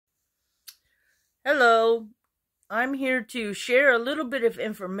Hello, I'm here to share a little bit of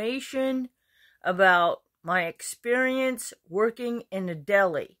information about my experience working in a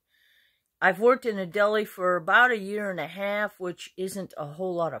deli. I've worked in a deli for about a year and a half, which isn't a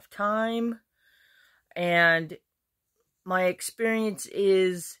whole lot of time. And my experience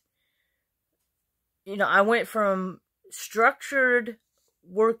is, I went from structured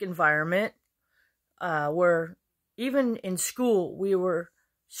work environment, where even in school we were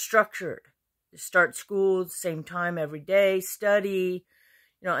structured. Start school at the same time every day, study,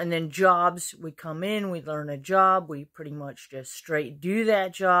 and then jobs. We come in, we learn a job, we pretty much just straight do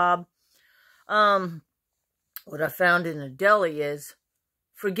that job. What I found in a deli is,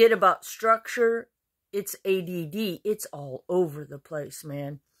 forget about structure, it's ADD. It's all over the place,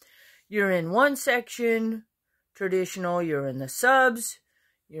 man. You're in one section, traditional, you're in the subs,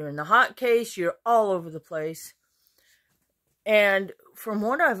 you're in the hot case, you're all over the place. And from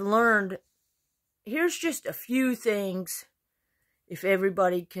what I've learned, here's just a few things. If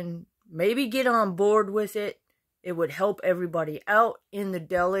everybody can maybe get on board with it, it would help everybody out in the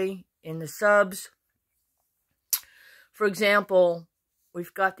deli, in the subs. For example,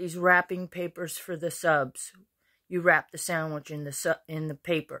 we've got these wrapping papers for the subs. You wrap the sandwich in the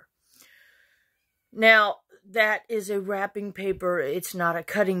paper. Now, that is a wrapping paper. It's not a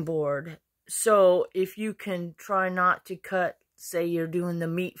cutting board. So if you can try not to cut, say you're doing the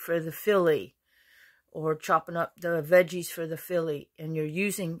meat for the fillet, or chopping up the veggies for the fillet, and you're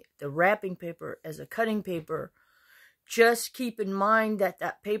using the wrapping paper as a cutting paper, just keep in mind that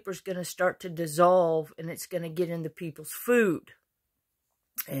that paper is going to start to dissolve and it's going to get into people's food.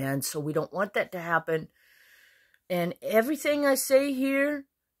 And so we don't want that to happen. And everything I say here,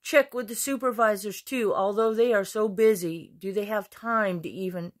 check with the supervisors too. Although they are so busy, do they have time to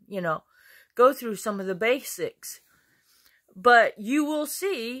even, go through some of the basics? But you will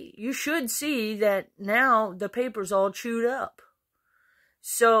see, you should see that now the paper's all chewed up.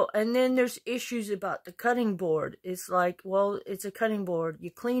 So, and then there's issues about the cutting board. It's like, well, it's a cutting board.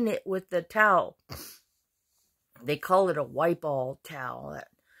 You clean it with the towel. They call it a wipe-all towel that,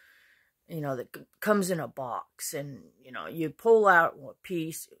 that comes in a box. And, you pull out a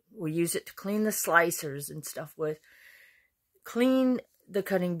piece. We use it to clean the slicers and stuff with. Clean the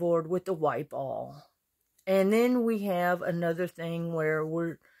cutting board with the wipe-all. And then we have another thing where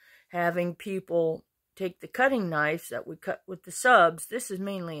we're having people take the cutting knives that we cut with the subs. This is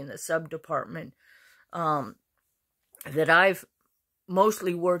mainly in the sub department that I've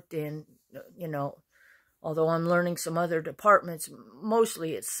mostly worked in, although I'm learning some other departments,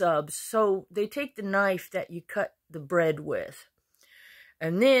 mostly it's subs. So they take the knife that you cut the bread with,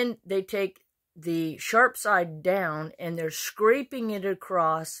 and then they take the sharp side down and they're scraping it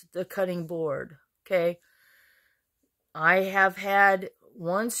across the cutting board, okay? I have had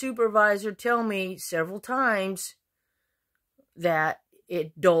one supervisor tell me several times that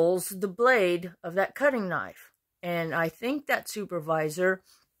it dulls the blade of that cutting knife. And I think that supervisor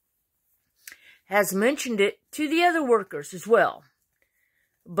has mentioned it to the other workers as well.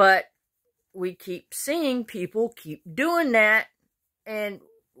 But we keep seeing people keep doing that. And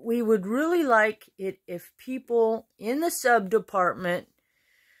we would really like it if people in the sub department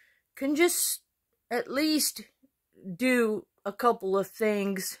can just at least do a couple of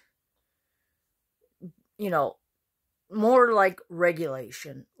things, more like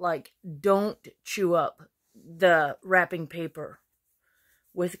regulation. Like, don't chew up the wrapping paper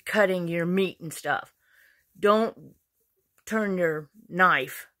with cutting your meat and stuff. Don't turn your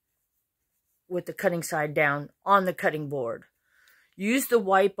knife with the cutting side down on the cutting board. Use the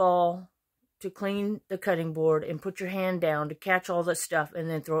wipe-all to clean the cutting board and put your hand down to catch all the stuff and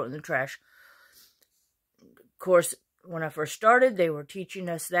then throw it in the trash. Of course, when I first started, they were teaching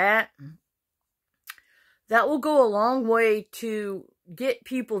us that. That will go a long way to get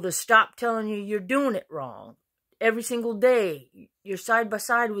people to stop telling you you're doing it wrong. Every single day, you're side by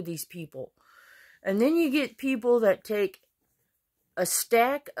side with these people. And then you get people that take a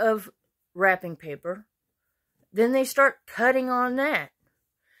stack of wrapping paper, then they start cutting on that.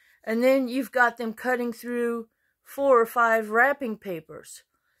 And then you've got them cutting through 4 or 5 wrapping papers.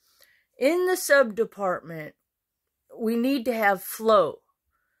 In the sub department, we need to have flow.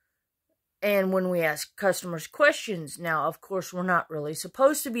 And when we ask customers questions, now, of course, we're not really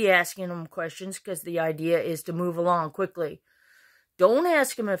supposed to be asking them questions because the idea is to move along quickly. Don't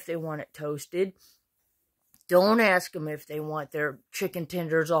ask them if they want it toasted. Don't ask them if they want their chicken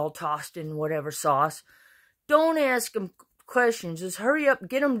tenders all tossed in whatever sauce. Don't ask them questions. Just hurry up,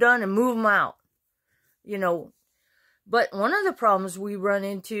 get them done, and move them out. But one of the problems we run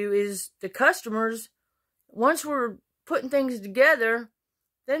into is the customers, once we're putting things together,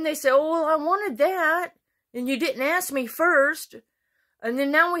 Then they say, oh, well, I wanted that, and you didn't ask me first. And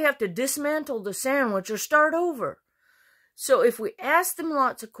then now we have to dismantle the sandwich or start over. So if we ask them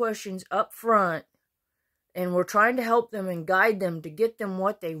lots of questions up front, and we're trying to help them and guide them to get them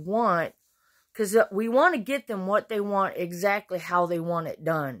what they want, because we want to get them what they want exactly how they want it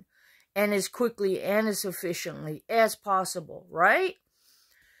done, and as quickly and as efficiently as possible, right?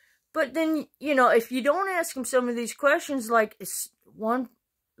 But then, you know, if you don't ask them some of these questions, like one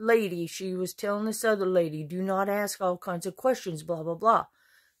lady, she was telling this other lady, do not ask all kinds of questions, blah, blah, blah.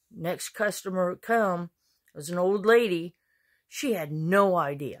 Next customer come was an old lady. She had no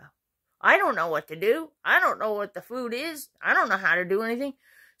idea. I don't know what to do. I don't know what the food is. I don't know how to do anything.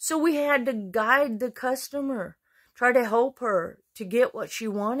 So we had to guide the customer, try to help her to get what she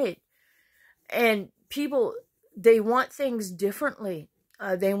wanted. And people, they want things differently.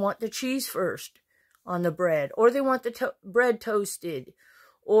 They want the cheese first on the bread, or they want the bread toasted,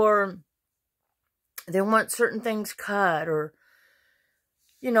 or they want certain things cut, or,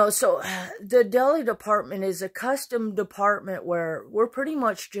 you know, so the deli department is a custom department where we're pretty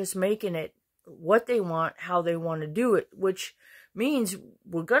much just making it what they want, how they want to do it, which means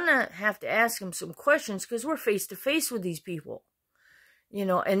we're going to have to ask them some questions because we're face to face with these people, you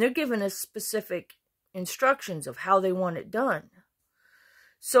know, and they're giving us specific instructions of how they want it done.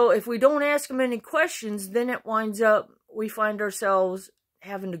 So if we don't ask them any questions, then it winds up, we find ourselves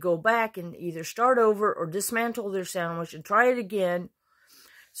having to go back and either start over or dismantle their sandwich and try it again.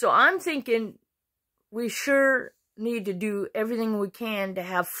 So I'm thinking we sure need to do everything we can to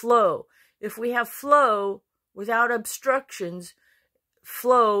have flow. If we have flow without obstructions,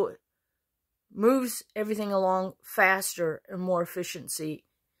 flow moves everything along faster and more efficiency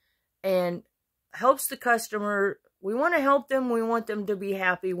and helps the customer. We want to help them. We want them to be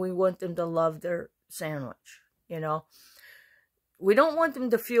happy. We want them to love their sandwich, you know. We don't want them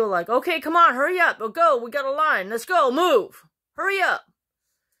to feel like, okay, come on, hurry up. We'll go. We got a line. Let's go. Move. Hurry up.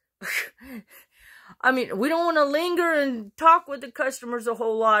 I mean, we don't want to linger and talk with the customers a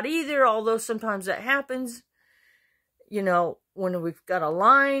whole lot either, although sometimes that happens, you know, when we've got a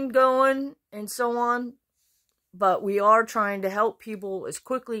line going and so on. But we are trying to help people as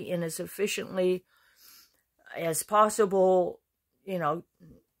quickly and as efficiently as possible, you know,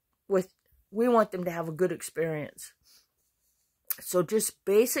 we want them to have a good experience. So just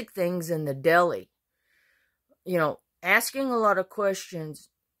basic things in the deli, you know, asking a lot of questions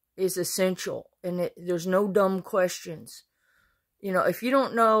is essential, and there's no dumb questions. You know, if you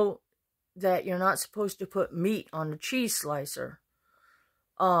don't know that you're not supposed to put meat on a cheese slicer,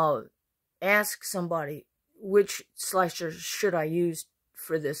 ask somebody, which slicer should I use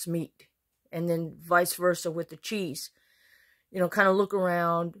for this meat? And then vice versa with the cheese. You know, kind of look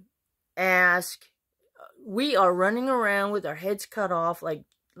around, ask. We are running around with our heads cut off, like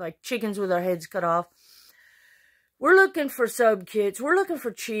chickens with our heads cut off. We're looking for sub kits. We're looking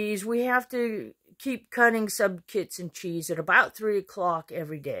for cheese. We have to keep cutting sub kits and cheese at about 3 o'clock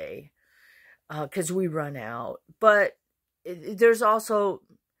every day because we run out. But there's also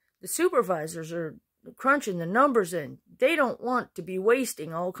the supervisors are crunching the numbers in. They don't want to be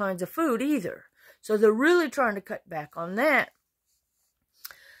wasting all kinds of food either. So they're really trying to cut back on that.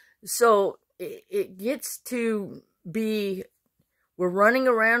 So it gets to be, we're running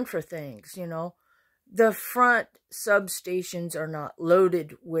around for things, you know. The front substations are not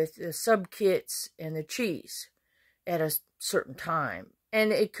loaded with the sub kits and the cheese at a certain time.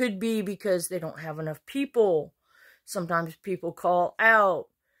 And it could be because they don't have enough people. Sometimes people call out.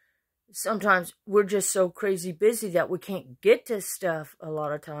 Sometimes we're just so crazy busy that we can't get to stuff a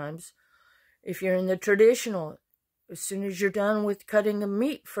lot of times. If you're in the traditional, as soon as you're done with cutting the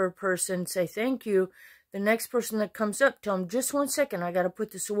meat for a person, say thank you. The next person that comes up, tell them, just 1 second, I got to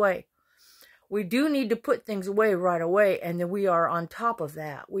put this away. We do need to put things away right away, and then we are on top of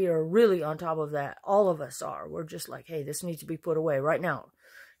that. We are really on top of that. All of us are. We're just like, hey, this needs to be put away right now.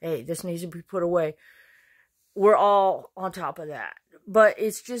 Hey, this needs to be put away. We're all on top of that. But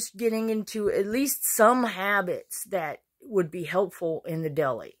it's just getting into at least some habits that would be helpful in the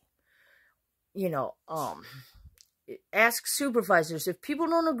deli. You know, ask supervisors. If people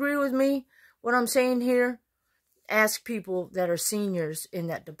don't agree with me, what I'm saying here, ask people that are seniors in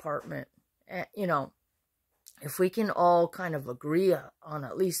that department. You know, if we can all kind of agree on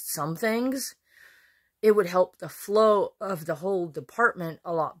at least some things, it would help the flow of the whole department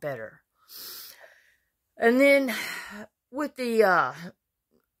a lot better. And then with the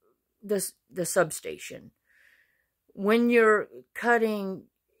substation, when you're cutting,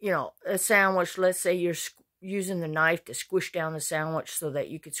 you know, a sandwich, let's say you're using the knife to squish down the sandwich so that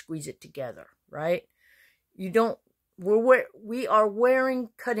you could squeeze it together, right? You don't we are wearing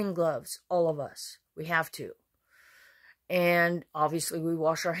cutting gloves, all of us. We have to. And obviously we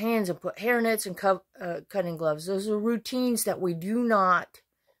wash our hands and put hairnets and cutting gloves. Those are routines that we do not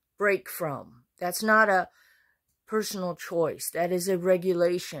break from. That's not a personal choice. That is a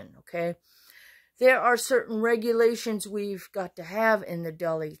regulation, okay? There are certain regulations we've got to have in the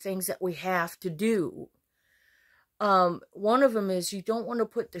deli, things that we have to do. One of them is you don't want to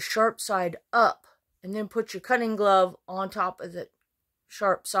put the sharp side up and then put your cutting glove on top of the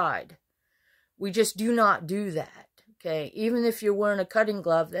sharp side. We just do not do that. Okay, even if you're wearing a cutting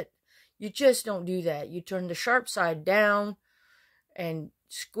glove, that you just don't do that. You turn the sharp side down and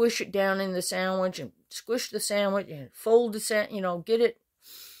squish it down in the sandwich and squish the sandwich and fold the sandwich, get it.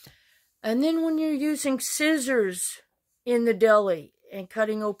 And then when you're using scissors in the deli and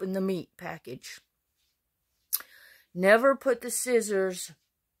cutting open the meat package, never put the scissors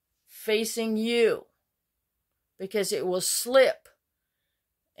facing you because it will slip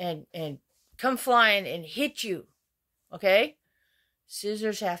and come flying and hit you. Okay?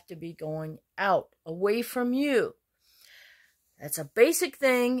 Scissors have to be going out, away from you. That's a basic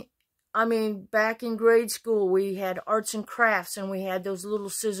thing. I mean, back in grade school, we had arts and crafts, and we had those little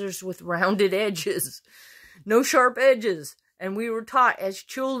scissors with rounded edges. No sharp edges. And we were taught as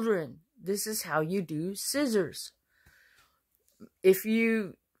children, this is how you do scissors. If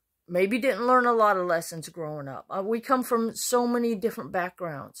you maybe didn't learn a lot of lessons growing up. We come from so many different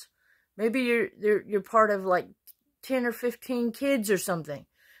backgrounds. Maybe you're part of like 10 or 15 kids or something,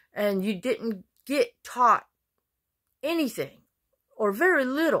 and you didn't get taught anything or very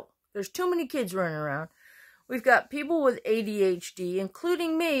little. There's too many kids running around. We've got people with ADHD,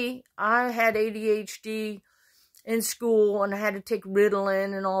 including me. I had ADHD in school, and I had to take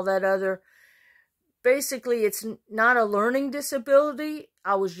Ritalin and all that other. Basically, it's not a learning disability.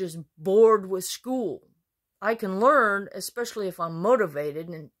 I was just bored with school. I can learn, especially if I'm motivated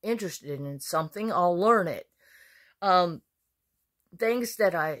and interested in something, I'll learn it. Things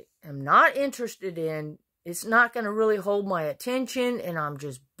that I am not interested in, it's not going to really hold my attention, and I'm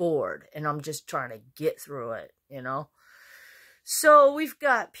just bored, and I'm just trying to get through it, So we've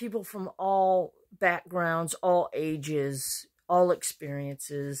got people from all backgrounds, all ages, all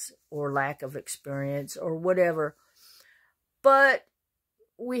experiences, or lack of experience, or whatever. But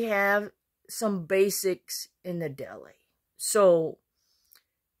we have some basics in the deli. So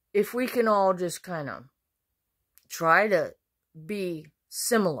if we can all just kind of try to be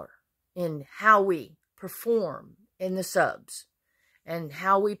similar in how we perform in the subs and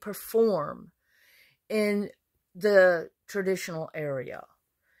how we perform in the traditional area.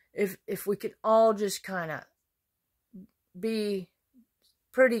 If we could all just kind of be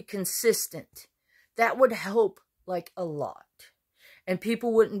pretty consistent, that would help like a lot. And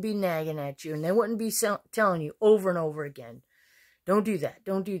people wouldn't be nagging at you, and they wouldn't be telling you over and over again, don't do that,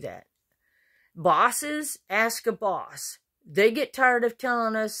 don't do that. Bosses, ask a boss. They get tired of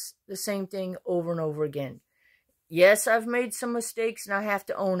telling us the same thing over and over again. Yes, I've made some mistakes, and I have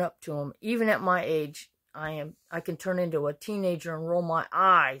to own up to them. Even at my age, I can turn into a teenager and roll my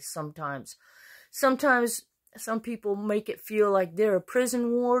eyes sometimes. Sometimes some people make it feel like they're a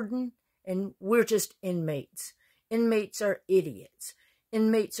prison warden, and we're just inmates. Inmates are idiots.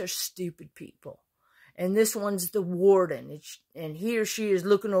 Inmates are stupid people. And this one's the warden, and he or she is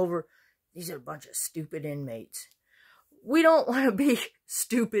looking over. These are a bunch of stupid inmates. We don't want to be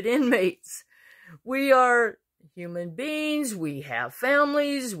stupid inmates. We are human beings. We have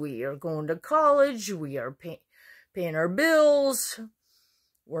families. We are going to college. We are paying our bills.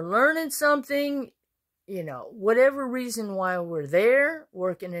 We're learning something. Whatever reason why we're there,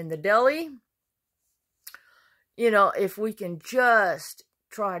 working in the deli. If we can just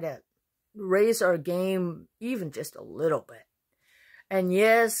try to raise our game even just a little bit. And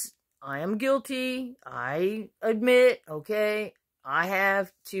yes, I am guilty. I admit, okay, I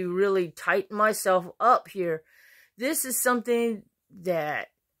have to really tighten myself up here. This is something that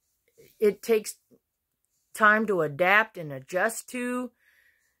it takes time to adapt and adjust to.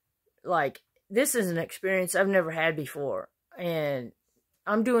 Like, this is an experience I've never had before. And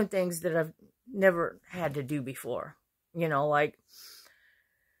I'm doing things that I've never had to do before. Like,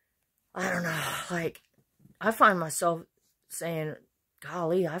 I don't know, like, I find myself saying,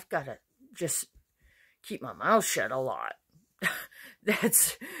 golly, I've got to just keep my mouth shut a lot.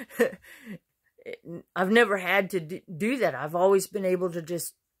 I've never had to do that. I've always been able to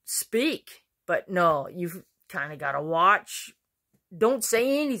just speak. But no, you've kind of got to watch. Don't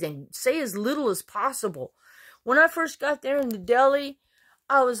say anything. Say as little as possible. When I first got there in the deli,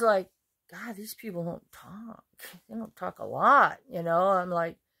 I was like, God, these people don't talk. They don't talk a lot, I'm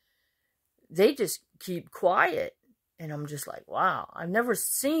like, they just keep quiet. And I'm just like, wow, I've never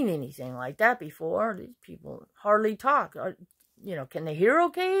seen anything like that before. These people hardly talk. Can they hear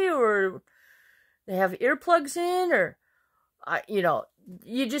okay? Or they have earplugs in? Or,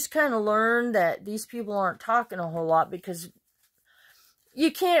 you just kind of learn that these people aren't talking a whole lot, because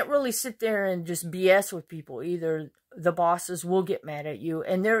you can't really sit there and just BS with people. Either the bosses will get mad at you,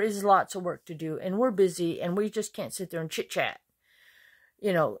 and there is lots of work to do, and we're busy, and we just can't sit there and chit-chat.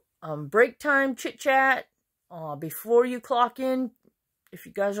 Break time chit-chat, before you clock in, if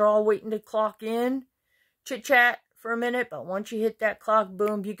you guys are all waiting to clock in, chit-chat for a minute, but once you hit that clock,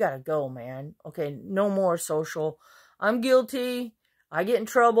 boom, you gotta go, man. Okay, no more social. I'm guilty. I get in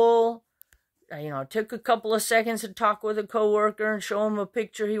trouble. It took a couple of seconds to talk with a coworker and show him a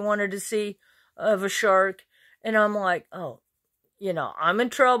picture he wanted to see of a shark. And I'm like, oh, I'm in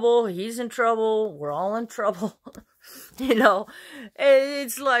trouble. He's in trouble. We're all in trouble.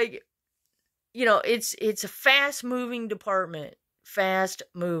 It's like, it's a fast-moving department.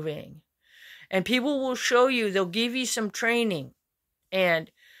 Fast-moving. And people will show you, they'll give you some training.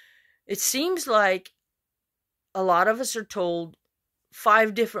 And it seems like a lot of us are told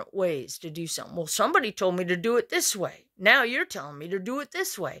 5 different ways to do something. Well, somebody told me to do it this way. Now you're telling me to do it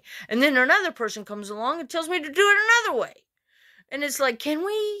this way. And then another person comes along and tells me to do it another way. And it's like, can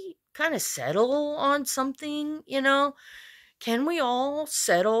we kind of settle on something, Can we all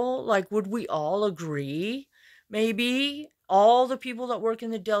settle? Like, would we all agree? Maybe all the people that work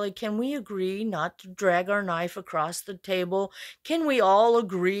in the deli, can we agree not to drag our knife across the table? Can we all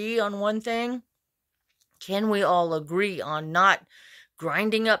agree on one thing? Can we all agree on not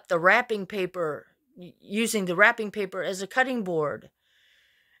grinding up the wrapping paper, using the wrapping paper as a cutting board,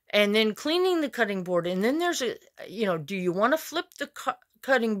 and then cleaning the cutting board? And then there's do you want to flip the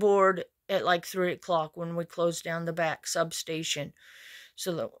cutting board at like 3 o'clock when we close down the back substation,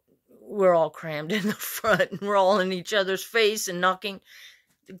 so that we're all crammed in the front and we're all in each other's face and knocking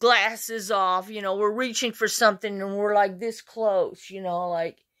the glasses off? We're reaching for something and we're like this close,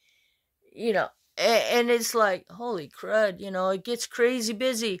 and it's like, holy crud, it gets crazy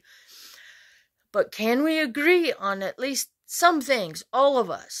busy. But can we agree on at least some things? All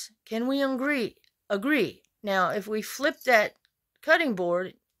of us. Can we agree? Now, if we flip that cutting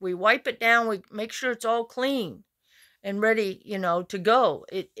board, we wipe it down, we make sure it's all clean and ready, to go.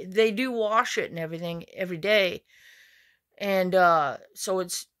 They do wash it and everything every day. And so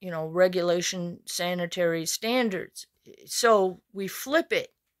it's, regulation, sanitary standards. So we flip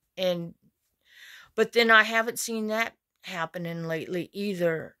it. But then I haven't seen that happening lately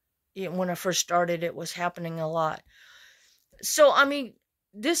either. When I first started, it was happening a lot. So,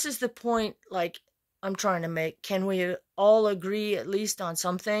 this is the point, like, I'm trying to make. Can we all agree at least on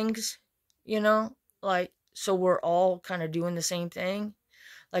some things? So we're all kind of doing the same thing.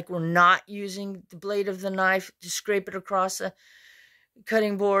 Like, we're not using the blade of the knife to scrape it across the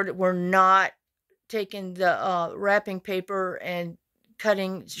cutting board. We're not taking the wrapping paper and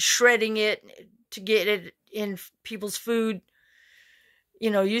shredding it to get it in people's food.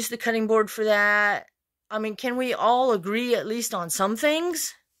 Use the cutting board for that. Can we all agree at least on some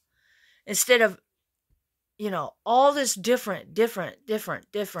things? Instead of, all this different.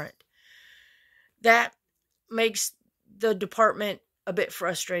 That makes the department a bit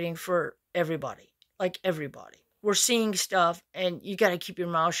frustrating for everybody. Like, everybody. We're seeing stuff, and you got to keep your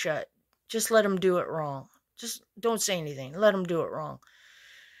mouth shut. Just let them do it wrong. Just don't say anything. Let them do it wrong.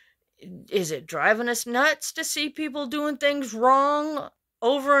 Is it driving us nuts to see people doing things wrong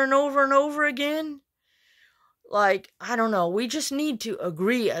over and over and over again? Like, I don't know. We just need to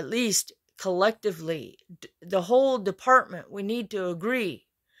agree, at least collectively. The whole department, we need to agree.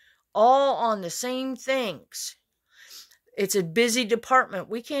 All on the same things. It's a busy department.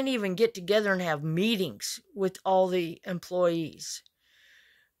 We can't even get together and have meetings with all the employees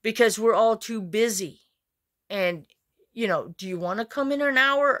because we're all too busy. And, do you want to come in an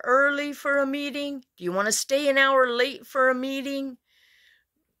hour early for a meeting? Do you want to stay an hour late for a meeting?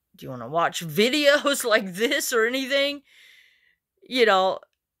 Do you want to watch videos like this or anything? Do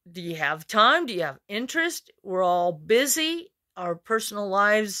you have time? Do you have interest? We're all busy. Our personal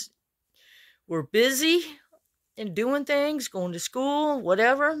lives, we're busy in doing things, going to school,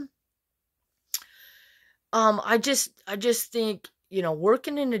 whatever. I just think,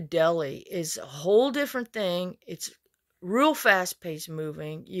 working in a deli is a whole different thing. It's real fast-paced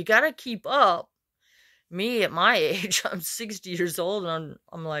moving. You got to keep up. Me at my age, I'm 60 years old, and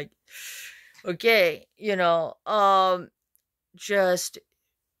I'm like, okay, just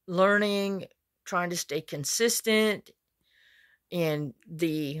learning, trying to stay consistent in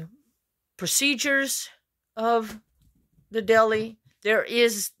the procedures of the deli. There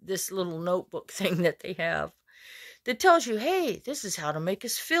is this little notebook thing that they have that tells you, hey, this is how to make a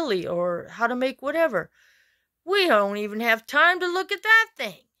Philly or how to make whatever. We don't even have time to look at that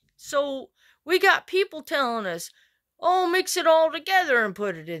thing. So we got people telling us, oh, mix it all together and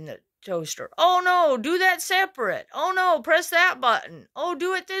put it in the toaster. Oh, no, do that separate. Oh, no, press that button. Oh,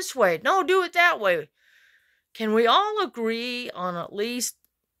 do it this way. No, do it that way. Can we all agree on at least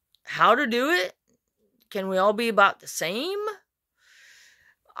how to do it? Can we all be about the same?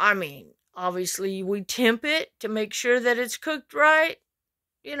 I mean, obviously we temp it to make sure that it's cooked right.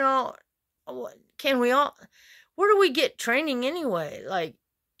 You know, can we all... Where do we get training anyway? Like,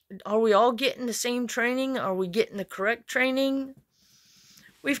 are we all getting the same training? Are we getting the correct training?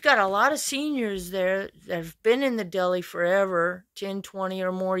 We've got a lot of seniors there that have been in the deli forever, 10, 20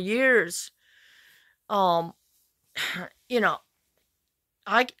 or more years. You know,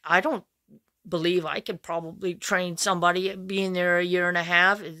 I don't believe I could probably train somebody being there a year and a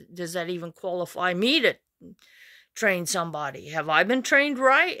half. Does that even qualify me to train somebody? Have I been trained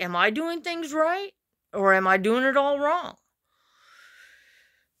right? Am I doing things right? Or am I doing it all wrong?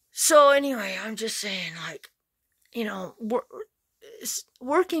 So anyway, I'm just saying, like, you know,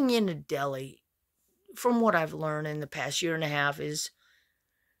 working in a deli, from what I've learned in the past year and a half, it's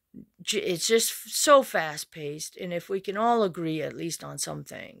just so fast-paced. And if we can all agree at least on some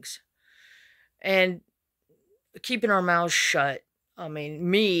things, and keeping our mouths shut, I mean,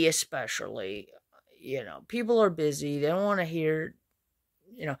 me especially, you know, people are busy. They don't want to hear,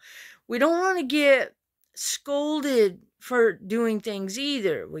 you know, we don't want to get scolded for doing things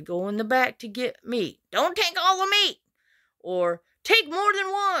either. We go in the back to get meat. Don't take all the meat. Or take more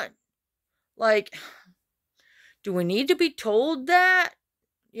than one. Like, do we need to be told that?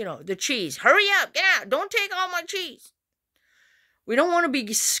 You know, the cheese. Hurry up, get out. Don't take all my cheese. We don't want to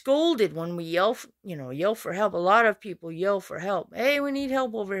be scolded when we yell for help. A lot of people yell for help. Hey, we need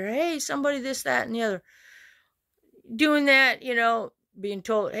help over here. Hey, somebody this, that, and the other. Doing that, you know, being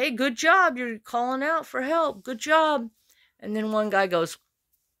told, hey, good job. You're calling out for help. Good job. And then one guy goes,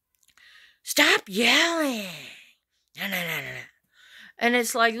 stop yelling. No. And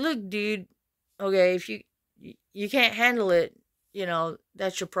it's like, look, dude, okay, if you can't handle it, you know,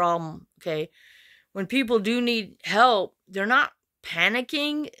 that's your problem, okay? When people do need help, they're not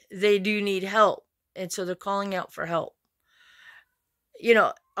panicking. They do need help. And so they're calling out for help. You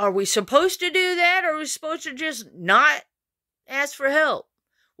know, are we supposed to do that? Or are we supposed to just not ask for help?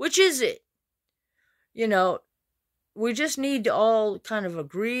 Which is it? You know, we just need to all kind of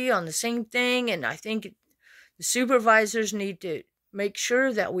agree on the same thing. And I think the supervisors need to make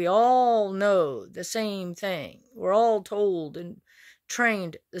sure that we all know the same thing. We're all told and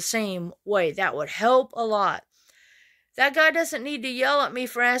trained the same way. That would help a lot. That guy doesn't need to yell at me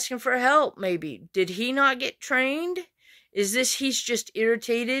for asking for help, maybe. Did he not get trained? Is this he's just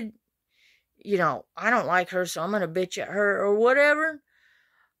irritated? You know, I don't like her, so I'm going to bitch at her or whatever.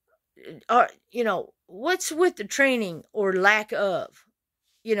 You know, what's with the training or lack of?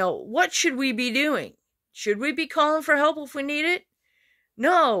 You know, what should we be doing? Should we be calling for help if we need it?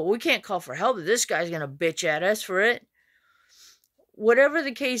 No, we can't call for help. This guy's going to bitch at us for it. Whatever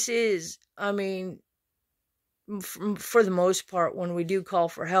the case is, I mean, for the most part, when we do call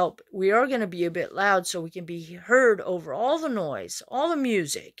for help, we are going to be a bit loud so we can be heard over all the noise, all the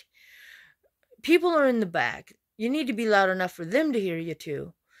music. People are in the back. You need to be loud enough for them to hear you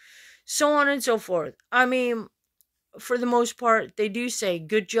too. So on and so forth. I mean, for the most part, they do say,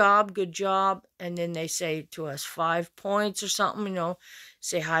 good job, and then they say to us 5 points or something, you know,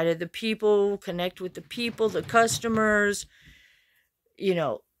 say hi to the people, connect with the people, the customers, you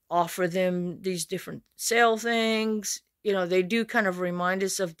know, offer them these different sale things. You know, they do kind of remind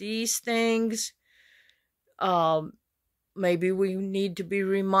us of these things. Maybe we need to be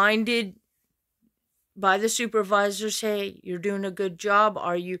reminded by the supervisors, hey, you're doing a good job.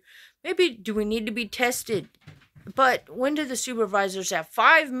 Maybe do we need to be tested? But when do the supervisors have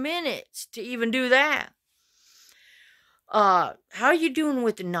 5 minutes to even do that? How are you doing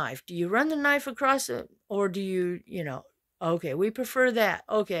with the knife? Do you run the knife across it? Or do you, you know, okay, we prefer that.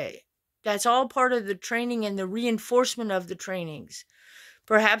 Okay, that's all part of the training and the reinforcement of the trainings.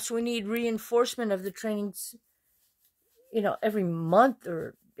 Perhaps we need reinforcement of the trainings, you know, every month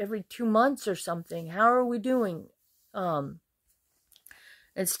or every 2 months or something. How are we doing?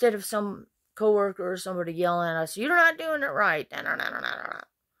 Instead of some coworker or somebody yelling at us, you're not doing it right.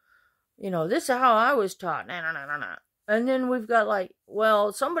 You know, this is how I was taught. And then we've got like,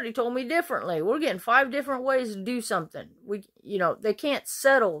 well, somebody told me differently. We're getting 5 different ways to do something. You know, they can't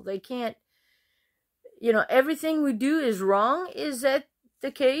settle. They can't, you know, everything we do is wrong. Is that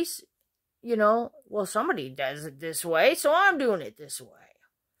the case? You know, well, somebody does it this way, so I'm doing it this way.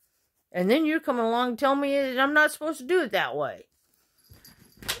 And then you're coming along and telling me that I'm not supposed to do it that way.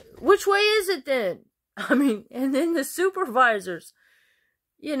 Which way is it then? I mean, and then the supervisors,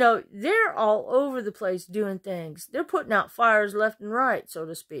 you know, they're all over the place doing things. They're putting out fires left and right, so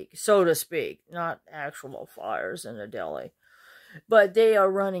to speak. So to speak. Not actual fires in a deli. But they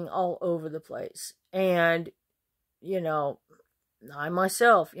are running all over the place. And, you know, I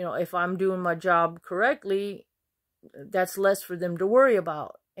myself, you know, if I'm doing my job correctly, that's less for them to worry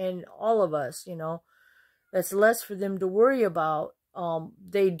about. And all of us, you know, that's less for them to worry about.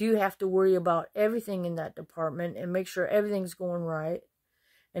 They do have to worry about everything in that department and make sure everything's going right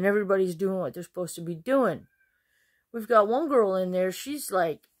and everybody's doing what they're supposed to be doing. We've got one girl in there, she's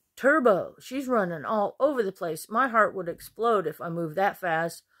like turbo. She's running all over the place. My heart would explode if I moved that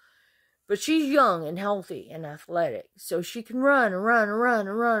fast. But she's young and healthy and athletic, so she can run and run and run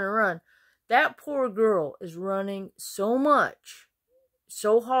and run and run. That poor girl is running so much,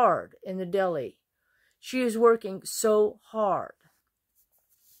 so hard in the deli. She is working so hard.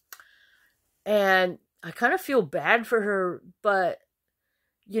 And I kind of feel bad for her, but,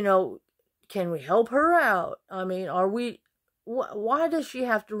 you know, can we help her out? I mean, why does she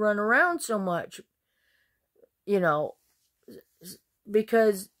have to run around so much? You know,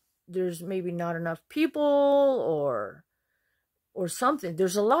 because there's maybe not enough people or something.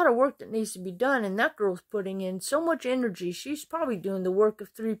 There's a lot of work that needs to be done, and that girl's putting in so much energy. She's probably doing the work of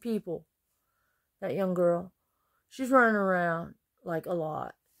 3 people, that young girl. She's running around like a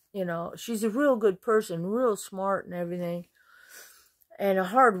lot. You know, she's a real good person, real smart and everything, and a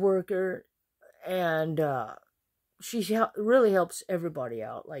hard worker, and she really helps everybody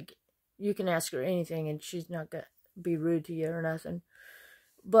out. Like, you can ask her anything, and she's not going to be rude to you or nothing.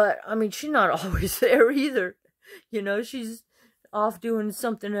 But, I mean, she's not always there either. You know, she's off doing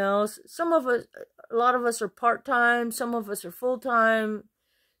something else. Some of us, a lot of us are part-time. Some of us are full-time.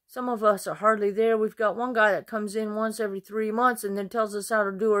 Some of us are hardly there. We've got one guy that comes in once every 3 months and then tells us how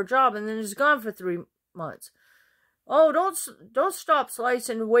to do our job and then is gone for 3 months. Oh, don't stop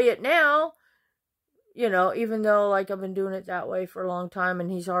slicing and weigh it now. You know, even though, like, I've been doing it that way for a long time and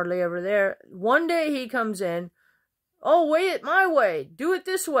he's hardly ever there. One day he comes in, oh, weigh it my way. Do it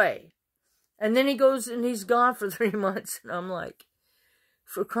this way. And then he goes and he's gone for 3 months. And I'm like,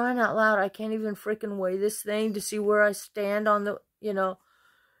 for crying out loud, I can't even freaking weigh this thing to see where I stand on the, you know.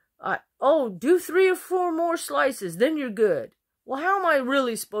 Do 3 or 4 more slices, then you're good. Well, how am I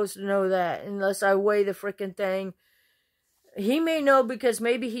really supposed to know that unless I weigh the freaking thing? He may know because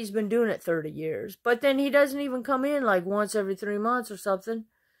maybe he's been doing it 30 years. But then he doesn't even come in like once every 3 months or something.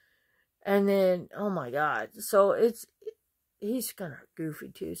 And then, oh my God. So he's kind of goofy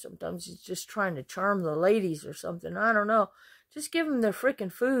too. Sometimes he's just trying to charm the ladies or something. I don't know. Just give them their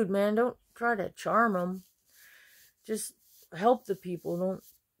freaking food, man. Don't try to charm them. Just help the people.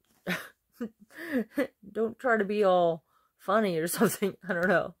 Don't try to be all funny or something. I don't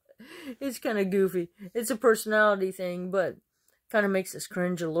know. It's kind of goofy. It's a personality thing, but kind of makes us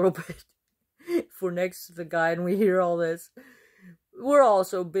cringe a little bit. If we're next to the guy and we hear all this. We're all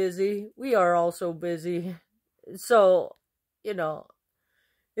so busy. We are all so busy. So, you know,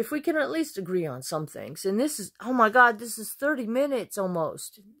 if we can at least agree on some things. And this is, oh my God, this is 30 minutes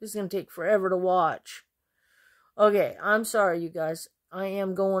almost. This is going to take forever to watch. Okay, I'm sorry, you guys. I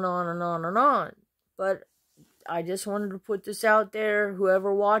am going on and on and on. But I just wanted to put this out there.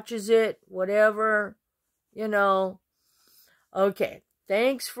 Whoever watches it, whatever, you know. Okay,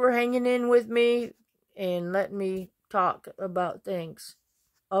 thanks for hanging in with me and letting me talk about things.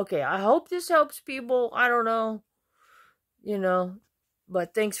 Okay, I hope this helps people. I don't know, you know.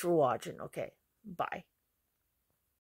 But thanks for watching. Okay, bye.